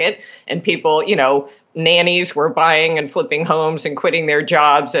housing market. And people, nannies were buying and flipping homes and quitting their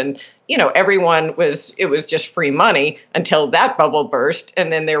jobs. And, it was just free money until that bubble burst.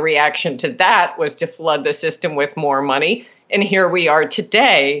 And then their reaction to that was to flood the system with more money. And here we are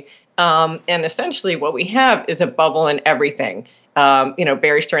today. And essentially what we have is a bubble in everything.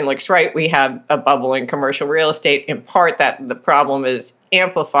 Barry Sternlicht's right. We have a bubble in commercial real estate. In part, that the problem is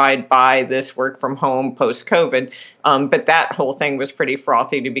amplified by this work from home post-COVID. But that whole thing was pretty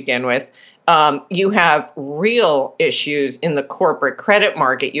frothy to begin with. You have real issues in the corporate credit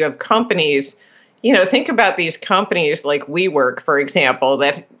market. You have companies, think about these companies like WeWork, for example,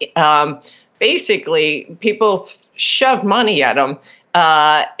 that basically people shove money at them.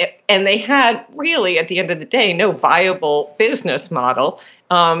 And they had really, at the end of the day, no viable business model.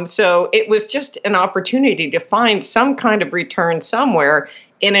 So it was just an opportunity to find some kind of return somewhere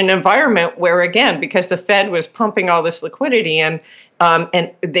in an environment where, again, because the Fed was pumping all this liquidity in,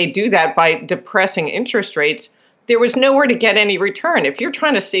 and they do that by depressing interest rates, there was nowhere to get any return. If you're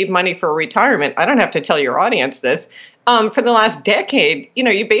trying to save money for retirement, I don't have to tell your audience this, for the last decade,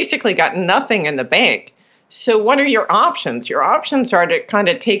 you basically got nothing in the bank. So what are your options? Your options are to kind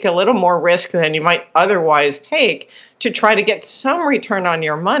of take a little more risk than you might otherwise take to try to get some return on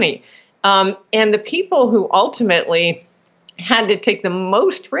your money. And the people who ultimately had to take the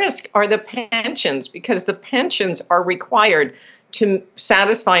most risk are the pensions, because the pensions are required to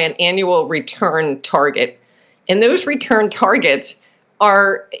satisfy an annual return target. And those return targets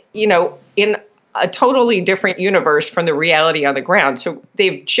are, in a totally different universe from the reality on the ground. So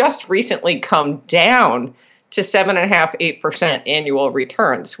they've just recently come down to 7.5%, 8% annual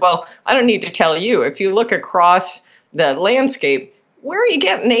returns. Well, I don't need to tell you, if you look across the landscape, where are you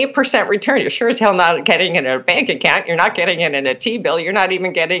getting 8% return? You're sure as hell not getting it in a bank account. You're not getting it in a T-bill. You're not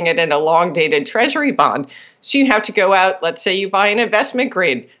even getting it in a long-dated treasury bond. So you have to go out, let's say you buy an investment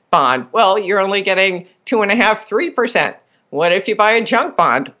grade bond. Well, you're only getting 2.5%, 3%. What if you buy a junk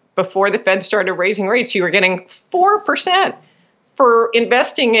bond? Before the Fed started raising rates, you were getting 4% for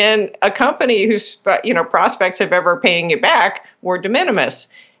investing in a company whose prospects of ever paying you back were de minimis.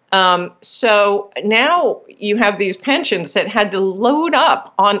 So now you have these pensions that had to load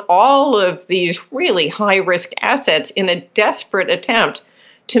up on all of these really high-risk assets in a desperate attempt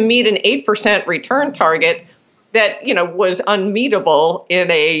to meet an 8% return target that was unmeetable in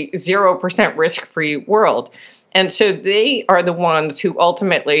a 0% risk-free world. And so they are the ones who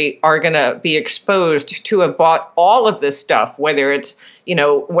ultimately are going to be exposed to have bought all of this stuff, whether it's,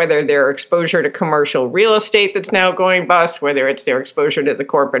 whether their exposure to commercial real estate that's now going bust, whether it's their exposure to the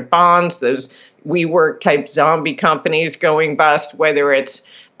corporate bonds, those WeWork type zombie companies going bust, whether it's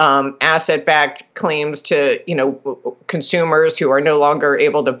asset-backed claims to, consumers who are no longer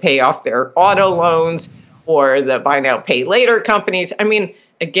able to pay off their auto loans, or the buy now, pay later companies. I mean,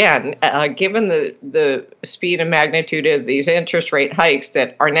 again, given the speed and magnitude of these interest rate hikes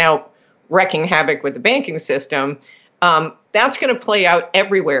that are now wreaking havoc with the banking system, that's going to play out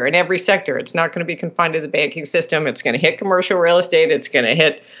everywhere in every sector. It's not going to be confined to the banking system. It's going to hit commercial real estate. It's going to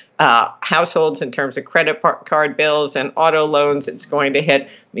hit households in terms of credit card bills and auto loans. It's going to hit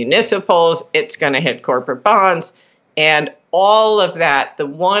municipals. It's going to hit corporate bonds. And all of that, the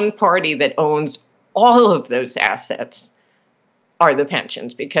one party that owns all of those assets are the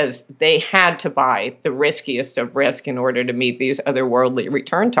pensions, because they had to buy the riskiest of risk in order to meet these otherworldly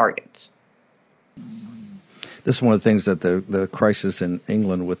return targets. This is one of the things that the crisis in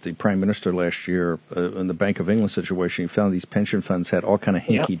England with the Prime Minister last year in the Bank of England situation, you found these pension funds had all kind of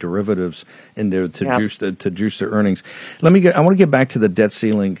hinky derivatives in there to juice their earnings. I want to get back to the debt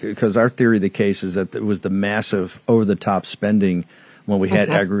ceiling, because our theory of the case is that it was the massive over-the-top spending when we had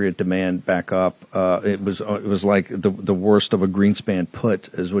aggregate demand back up. It was like the worst of a Greenspan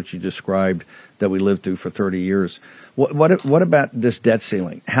put, is what you described, that we lived through for 30 years. What about this debt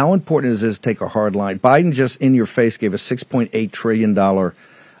ceiling? How important is this to take a hard line? Biden just in your face gave a $6.8 trillion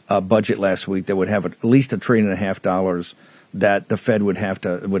budget last week that would have at least $1.5 trillion that the Fed would have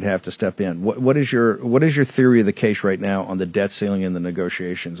to step in. What is your theory of the case right now on the debt ceiling and the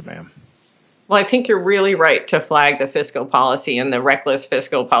negotiations, ma'am? Well, I think you're really right to flag the fiscal policy and the reckless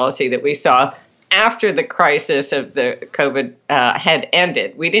fiscal policy that we saw after the crisis of the COVID had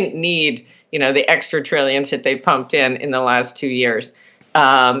ended. We didn't need, the extra trillions that they pumped in the last 2 years.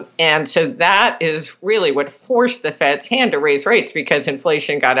 And so that is really what forced the Fed's hand to raise rates, because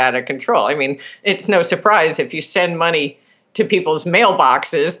inflation got out of control. I mean, it's no surprise if you send money to people's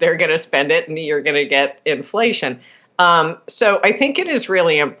mailboxes, they're going to spend it and you're going to get inflation. So I think it is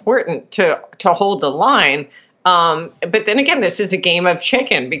really important to hold the line. But then again, this is a game of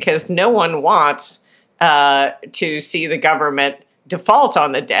chicken, because no one wants to see the government default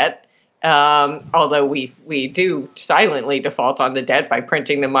on the debt. Although we do silently default on the debt by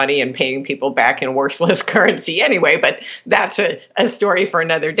printing the money and paying people back in worthless currency anyway. But that's a story for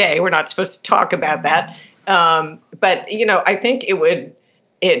another day. We're not supposed to talk about that. But I think it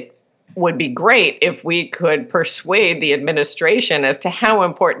would be great if we could persuade the administration as to how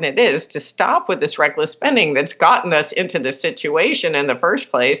important it is to stop with this reckless spending that's gotten us into this situation in the first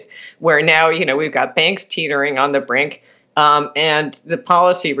place, where now, we've got banks teetering on the brink. And the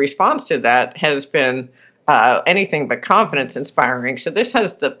policy response to that has been anything but confidence inspiring. So this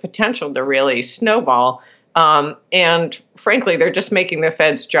has the potential to really snowball. And frankly, they're just making the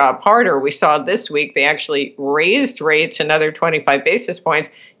Fed's job harder. We saw this week they actually raised rates another 25 basis points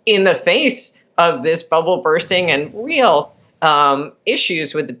in the face of this bubble bursting and real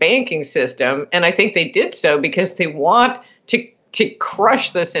issues with the banking system. And I think they did so because they want to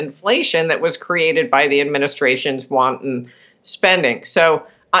crush this inflation that was created by the administration's wanton spending. So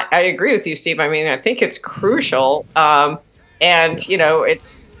I agree with you, Steve. I mean, I think it's crucial. I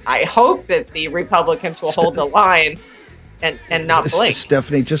hope that the Republicans will hold the line and not blink.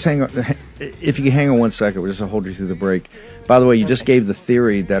 Stephanie, just hang on. If you can hang on 1 second, we'll just hold you through the break. By the way, you just gave the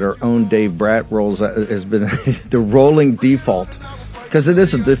theory that our own Dave Bratt has been the rolling default, because it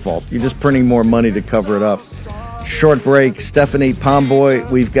is a default. You're just printing more money to cover it up. Short break. Stephanie Pomboy,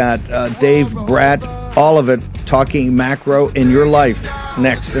 we've got Dave Bratt, all of it, talking macro in your life,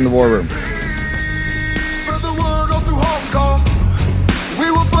 next in the War Room. Spread the word all through Hong Kong.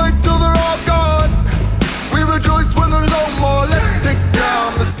 We will fight till they're all gone. We rejoice when there's no more. Let's take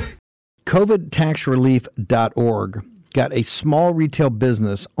down the sea. COVIDtaxrelief.org got a small retail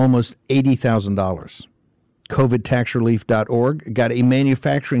business almost $80,000. COVIDtaxrelief.org got a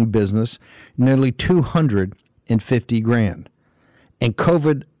manufacturing business nearly $250,000. And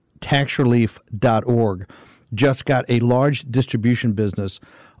COVIDtaxrelief.org just got a large distribution business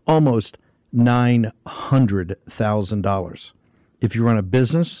almost $900,000. If you run a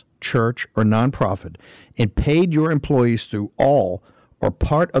business, church, or nonprofit and paid your employees through all or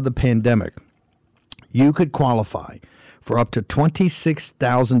part of the pandemic, you could qualify for up to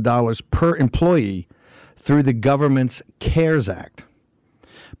 $26,000 per employee through the government's CARES Act.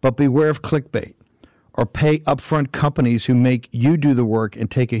 But beware of clickbait or pay upfront companies who make you do the work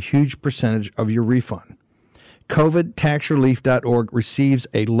and take a huge percentage of your refund. COVIDtaxrelief.org receives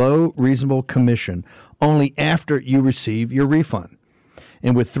a low, reasonable commission only after you receive your refund.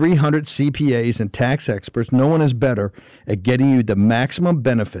 And with 300 CPAs and tax experts, no one is better at getting you the maximum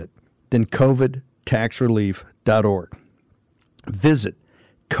benefit than covidtaxrelief.org. Visit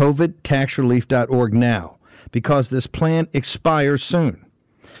covidtaxrelief.org now because this plan expires soon.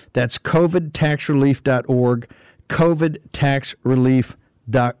 That's covidtaxrelief.org,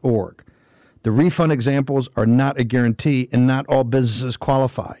 covidtaxrelief.org. The refund examples are not a guarantee, and not all businesses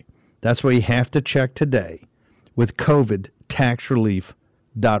qualify. That's why you have to check today with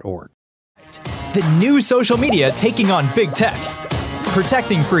covidtaxrelief.org. The new social media taking on big tech,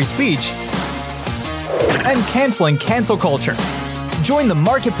 protecting free speech, and canceling cancel culture. Join the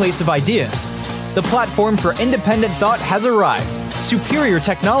marketplace of ideas. The platform for independent thought has arrived. Superior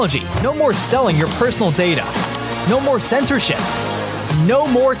technology. No more selling your personal data. No more censorship. No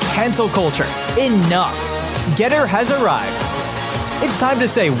more cancel culture. Enough. Getter has arrived. It's time to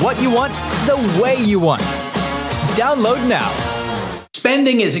say what you want, the way you want. Download now.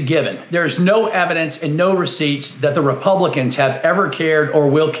 Spending is a given. There's no evidence and no receipts that the Republicans have ever cared or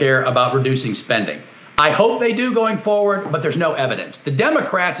will care about reducing spending. I hope they do going forward, but there's no evidence. The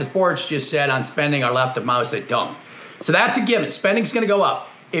Democrats, as Boris just said, on spending are left of Mao Zedong. So that's a given. Spending's going to go up.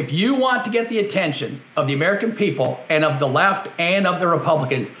 If you want to get the attention of the American people and of the left and of the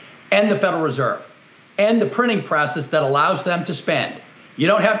Republicans and the Federal Reserve and the printing presses that allows them to spend, you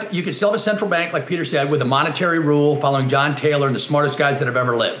don't have to. You can still have a central bank, like Peter said, with a monetary rule following John Taylor and the smartest guys that have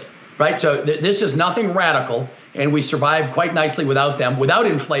ever lived, right? So this is nothing radical, and we survived quite nicely without them, without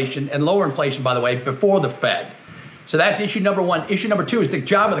inflation and lower inflation, by the way, before the Fed. So that's issue number one. Issue number two is the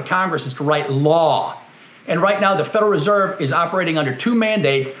job of the Congress is to write law. And right now, the Federal Reserve is operating under two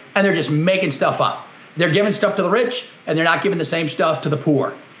mandates, and they're just making stuff up. They're giving stuff to the rich, and they're not giving the same stuff to the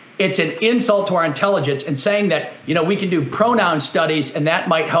poor. It's an insult to our intelligence and saying that, we can do pronoun studies and that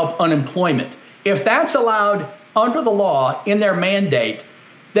might help unemployment. If that's allowed under the law in their mandate,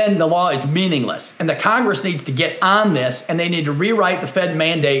 then the law is meaningless. And the Congress needs to get on this, and they need to rewrite the Fed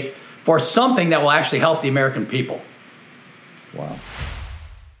mandate for something that will actually help the American people. Wow.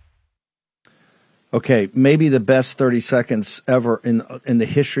 Okay, maybe the best 30 seconds ever in the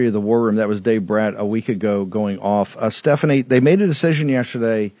history of the War Room. That was Dave Bratt a week ago going off. Stephanie, they made a decision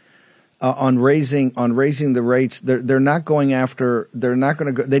yesterday on raising the rates. They're not going after. They're not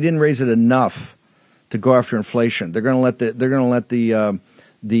going to go. They didn't raise it enough to go after inflation. They're going to let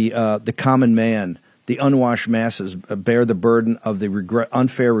the common man, the unwashed masses, bear the burden of the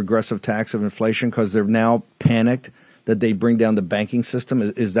unfair regressive tax of inflation because they're now panicked that they bring down the banking system.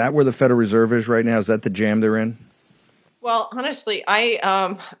 Is that where the Federal Reserve is right now? Is that the jam they're in? Well, honestly,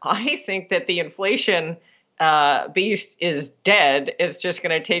 I think that the inflation beast is dead. It's just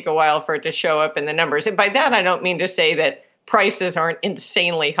going to take a while for it to show up in the numbers. And by that, I don't mean to say that prices aren't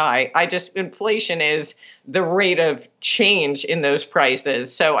insanely high. Inflation is the rate of change in those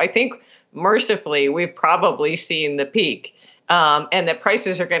prices. So I think mercifully, we've probably seen the peak and that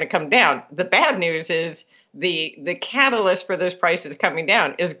prices are going to come down. The bad news is the catalyst for those prices coming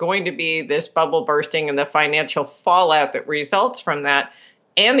down is going to be this bubble bursting and the financial fallout that results from that,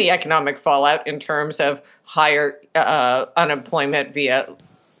 and the economic fallout in terms of higher unemployment via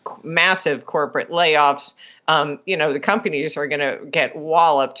massive corporate layoffs. The companies are going to get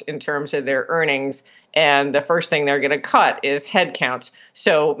walloped in terms of their earnings, and the first thing they're going to cut is headcounts.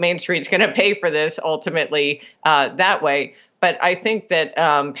 So Mainstreet's going to pay for this ultimately that way. But I think that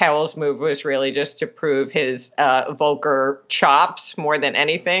Powell's move was really just to prove his Volcker chops more than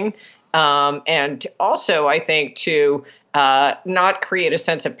anything. And also, I think, to not create a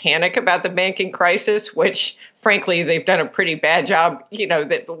sense of panic about the banking crisis, which, frankly, they've done a pretty bad job,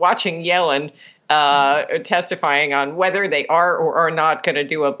 that watching Yellen testifying on whether they are or are not going to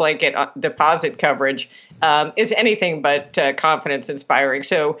do a blanket deposit coverage is anything but confidence inspiring.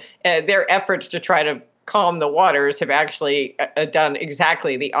 So their efforts to try to calm the waters have actually done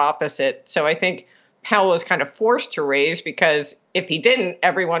exactly the opposite. So I think Powell was kind of forced to raise, because if he didn't,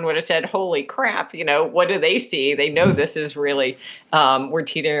 everyone would have said, holy crap, what do they see? They know this is really, we're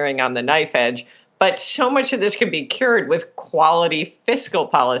teetering on the knife edge. But so much of this can be cured with quality fiscal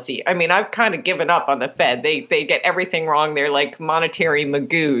policy. I mean, I've kind of given up on the Fed. They get everything wrong. They're like monetary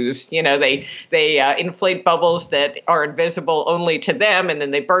magoos. They inflate bubbles that are invisible only to them, and then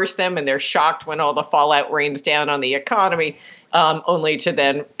they burst them, and they're shocked when all the fallout rains down on the economy, only to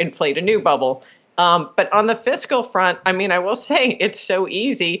then inflate a new bubble. But on the fiscal front, I mean, I will say it's so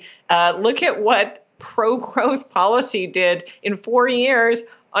easy. Look at what pro-growth policy did in 4 years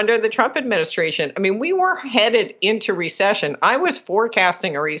under the Trump administration. I mean, we were headed into recession. I was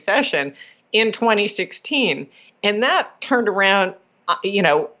forecasting a recession in 2016, and that turned around,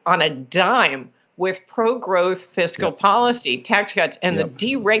 on a dime with pro-growth fiscal policy, tax cuts, and the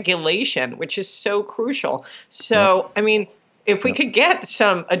deregulation, which is so crucial. So, I mean, if we could get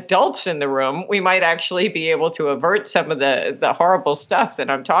some adults in the room, we might actually be able to avert some of the horrible stuff that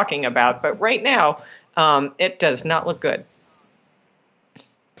I'm talking about. But right now, it does not look good.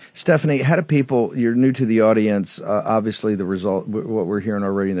 Stephanie, how do people, you're new to the audience, obviously the result, what we're hearing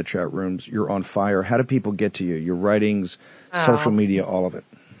already in the chat rooms, you're on fire. How do people get to you? Your writings, social media, all of it.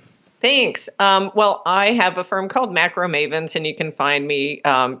 Thanks. Well, I have a firm called Macro Mavens, and you can find me,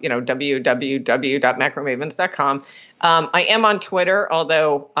 www.macromavens.com. I am on Twitter,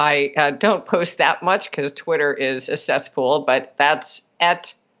 although I don't post that much because Twitter is a cesspool, but that's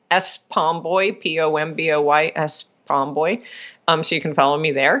at spomboy, Pomboy, spomboy. So you can follow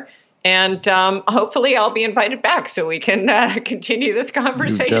me there. And hopefully I'll be invited back so we can continue this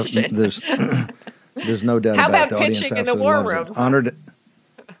conversation. There's no doubt How about it. about pitching in the war room? Honored.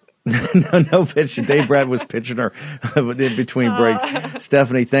 No pitching. Dave Brad was pitching her in between breaks.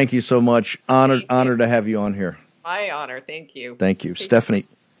 Stephanie, thank you so much. Honored to have you on here. My honor. Thank you. Thank you. Stephanie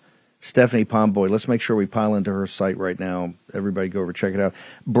Pomboy. Let's make sure we pile into her site right now. Everybody go over, check it out.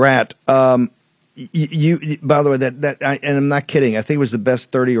 Brat, you by the way, and I'm not kidding. I think it was the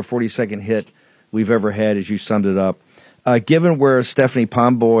best 30 or 40 second hit we've ever had as you summed it up. Given where Stephanie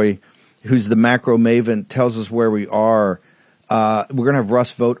Pomboy, who's the macro maven, tells us where we are, we're going to have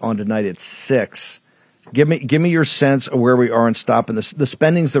Russ vote on tonight at 6. Give me your sense of where we are and stopping this. The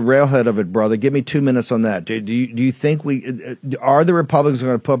spending's the railhead of it, brother. Give me 2 minutes on that. Do you think are the Republicans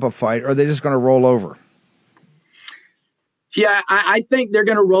going to put up a fight, or are they just going to roll over? Yeah, I think they're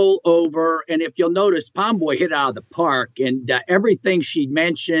going to roll over. And if you'll notice, Pomboy hit out of the park, and everything she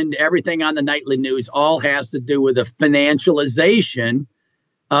mentioned, everything on the nightly news, all has to do with the financialization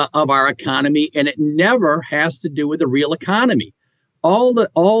of our economy, and it never has to do with the real economy. All the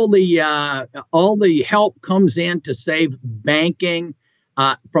help comes in to save banking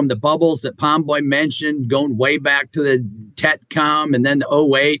from the bubbles that Pomboy mentioned, going way back to the Tetcom and then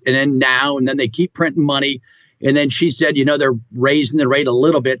the 08 and then now, and then they keep printing money. And then she said, they're raising the rate a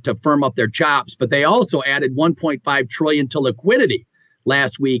little bit to firm up their chops, but they also added $1.5 trillion to liquidity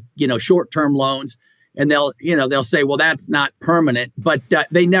last week, short-term loans. And they'll say, well, that's not permanent, but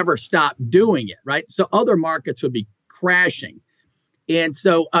they never stop doing it, right? So other markets would be crashing. And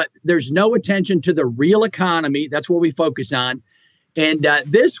so there's no attention to the real economy. That's what we focus on. And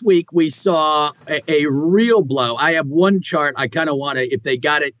this week we saw a real blow. I have one chart I kind of want to, if they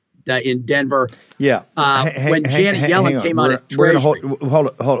got it in Denver. Yeah. When Janet Yellen came out at Treasury.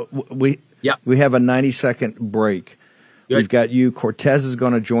 Hold on. We have a 90-second break. Good. We've got you. Cortez is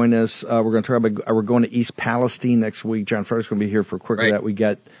going to join us. We're going to talk about. We're going to East Palestine next week. John Ferris is going to be here for quick of that. We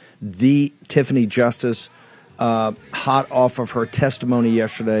got the Tiffany Justice, hot off of her testimony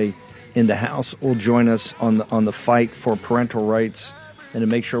yesterday in the House, will join us on the fight for parental rights and to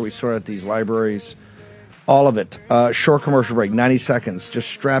make sure we sort out these libraries. All of it. Short commercial break, 90 seconds. Just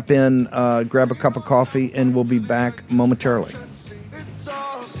strap in, grab a cup of coffee, and we'll be back momentarily. It's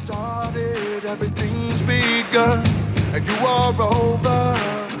all started, everything's begun, and you are over.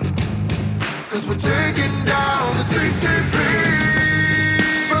 'Cause we're taking down the CCP.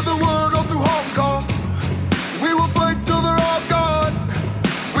 Spread the word all through Hong Kong. We will fight till they're all gone.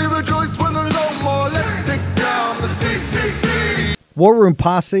 We rejoice when there's no more. Let's take down the CCP. War Room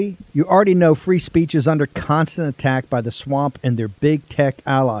Posse, you already know free speech is under constant attack by the swamp and their big tech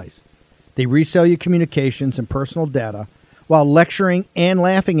allies. They resell your communications and personal data while lecturing and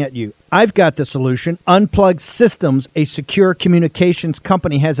laughing at you. I've got the solution. Unplugged Systems, a secure communications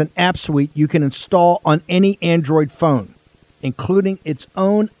company, has an app suite you can install on any Android phone, including its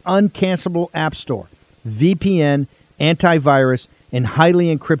own uncancelable app store, VPN, antivirus, and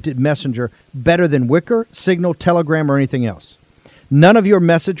highly encrypted messenger, better than Wicker, Signal, Telegram, or anything else. None of your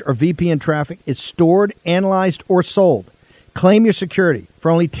message or VPN traffic is stored, analyzed, or sold. Claim your security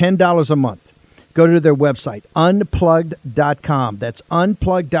for only $10 a month. Go to their website, unplugged.com. That's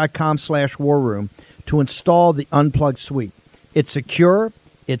unplugged.com/warroom to install the Unplugged suite. It's secure,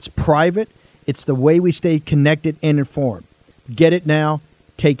 it's private, it's the way we stay connected and informed. Get it now.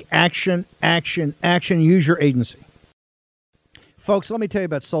 Take action, action, action. Use your agency. Folks, let me tell you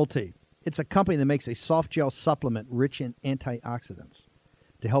about Solti. It's a company that makes a soft gel supplement rich in antioxidants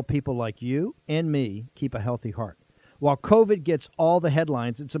to help people like you and me keep a healthy heart. While COVID gets all the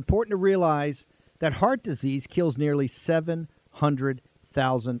headlines, it's important to realize that heart disease kills nearly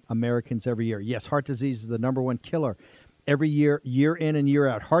 700,000 Americans every year. Yes, heart disease is the number one killer every year, year in and year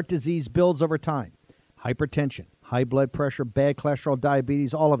out. Heart disease builds over time. Hypertension, high blood pressure, bad cholesterol,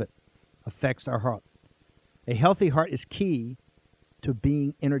 diabetes, all of it affects our heart. A healthy heart is key to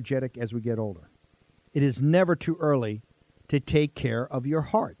being energetic as we get older. It is never too early to take care of your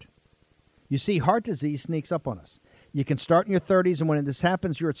heart. You see, heart disease sneaks up on us. You can start in your 30s, and when this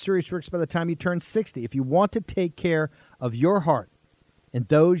happens, you're at serious risk by the time you turn 60. If you want to take care of your heart and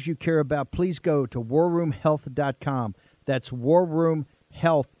those you care about, please go to warroomhealth.com. That's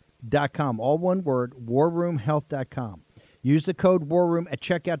warroomhealth.com. All one word, warroomhealth.com. Use the code WARROOM at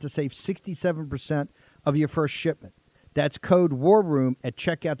checkout to save 67% of your first shipment. That's code WARROOM at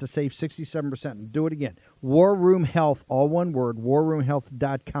checkout to save 67%. And do it again. War Room Health, all one word,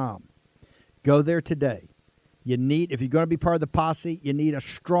 warroomhealth.com. Go there today. You need, if you're going to be part of the posse, you need a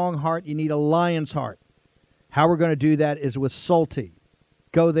strong heart. You need a lion's heart. How we're going to do that is with Soul Tea.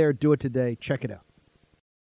 Go there, do it today. Check it out.